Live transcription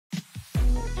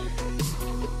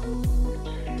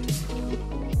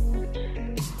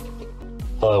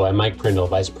Hello, I'm Mike Prindle,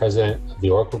 Vice President of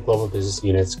the Oracle Global Business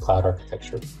Unit's Cloud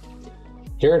Architecture.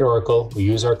 Here at Oracle, we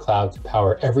use our cloud to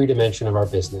power every dimension of our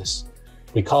business.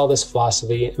 We call this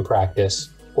philosophy and practice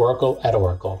Oracle at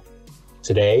Oracle.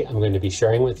 Today, I'm going to be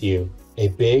sharing with you a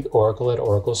big Oracle at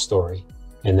Oracle story,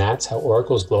 and that's how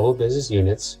Oracle's Global Business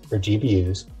Units, or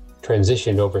GBUs,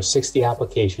 transitioned over 60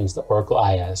 applications to Oracle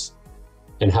IaaS,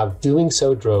 and how doing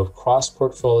so drove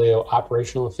cross-portfolio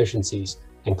operational efficiencies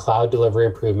and cloud delivery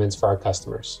improvements for our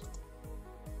customers.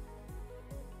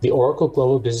 The Oracle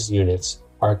Global Business Units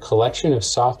are a collection of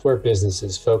software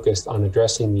businesses focused on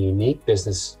addressing the unique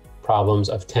business problems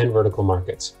of 10 vertical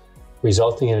markets,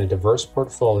 resulting in a diverse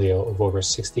portfolio of over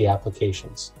 60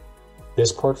 applications.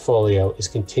 This portfolio is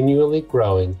continually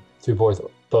growing through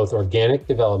both organic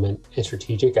development and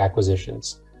strategic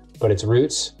acquisitions, but its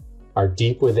roots are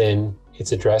deep within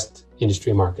its addressed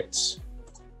industry markets.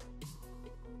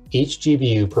 Each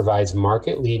GBU provides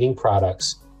market-leading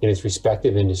products in its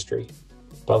respective industry,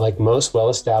 but like most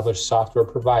well-established software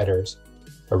providers,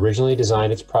 originally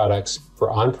designed its products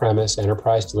for on-premise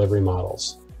enterprise delivery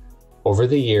models. Over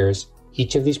the years,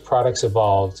 each of these products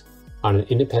evolved on an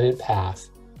independent path,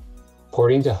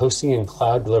 porting to hosting and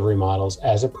cloud delivery models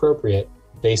as appropriate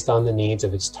based on the needs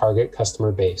of its target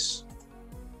customer base.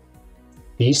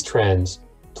 These trends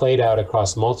played out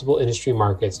across multiple industry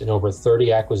markets and over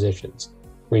 30 acquisitions,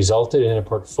 resulted in a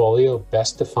portfolio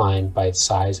best defined by its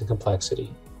size and complexity.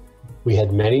 We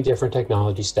had many different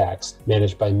technology stacks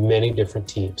managed by many different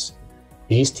teams.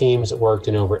 These teams worked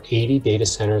in over 80 data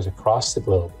centers across the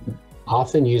globe,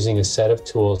 often using a set of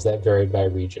tools that varied by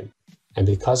region. And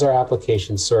because our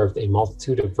applications served a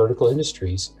multitude of vertical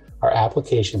industries, our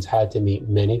applications had to meet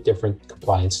many different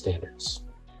compliance standards.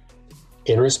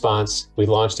 In response, we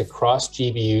launched a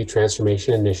cross-GBU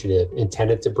transformation initiative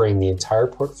intended to bring the entire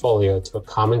portfolio to a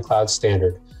common cloud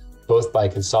standard, both by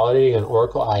consolidating on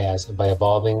Oracle IaaS and by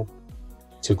evolving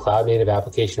to cloud-native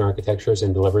application architectures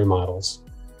and delivery models.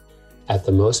 At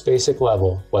the most basic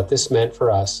level, what this meant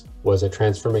for us was a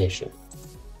transformation.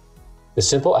 The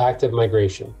simple act of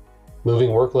migration, moving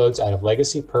workloads out of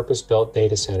legacy purpose-built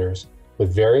data centers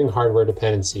with varying hardware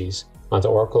dependencies onto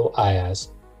Oracle IaaS,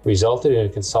 resulted in a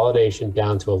consolidation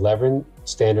down to 11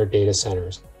 standard data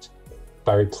centers.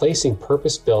 By replacing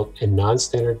purpose-built and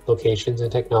non-standard locations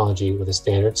and technology with a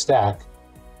standard stack,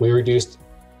 we reduced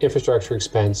infrastructure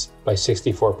expense by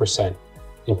 64%,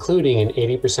 including an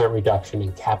 80% reduction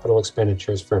in capital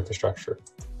expenditures for infrastructure.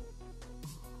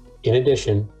 In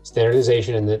addition,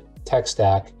 standardization in the tech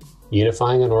stack,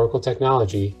 unifying on Oracle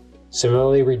technology,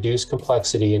 similarly reduced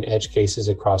complexity in edge cases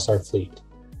across our fleet.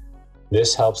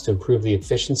 This helps to improve the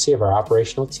efficiency of our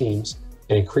operational teams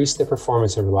and increase the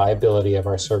performance and reliability of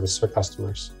our service for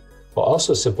customers, while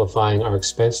also simplifying our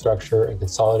expense structure and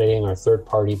consolidating our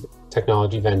third-party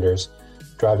technology vendors,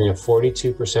 driving a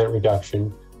 42%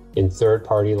 reduction in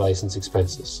third-party license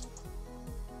expenses.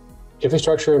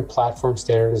 Infrastructure and platform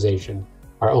standardization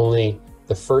are only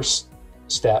the first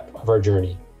step of our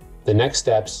journey. The next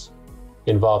steps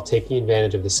involve taking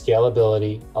advantage of the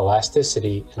scalability,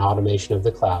 elasticity, and automation of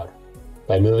the cloud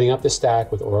by moving up the stack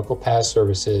with Oracle PaaS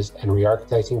services and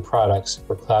re-architecting products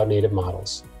for cloud-native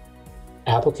models.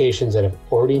 Applications that have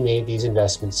already made these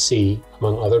investments see,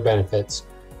 among other benefits,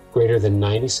 greater than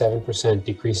 97%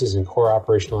 decreases in core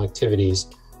operational activities,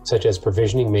 such as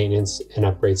provisioning, maintenance, and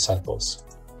upgrade cycles.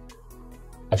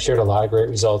 I've shared a lot of great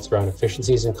results around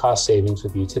efficiencies and cost savings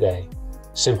with you today.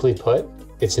 Simply put,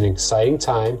 it's an exciting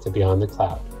time to be on the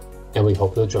cloud, and we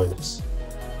hope you'll join us.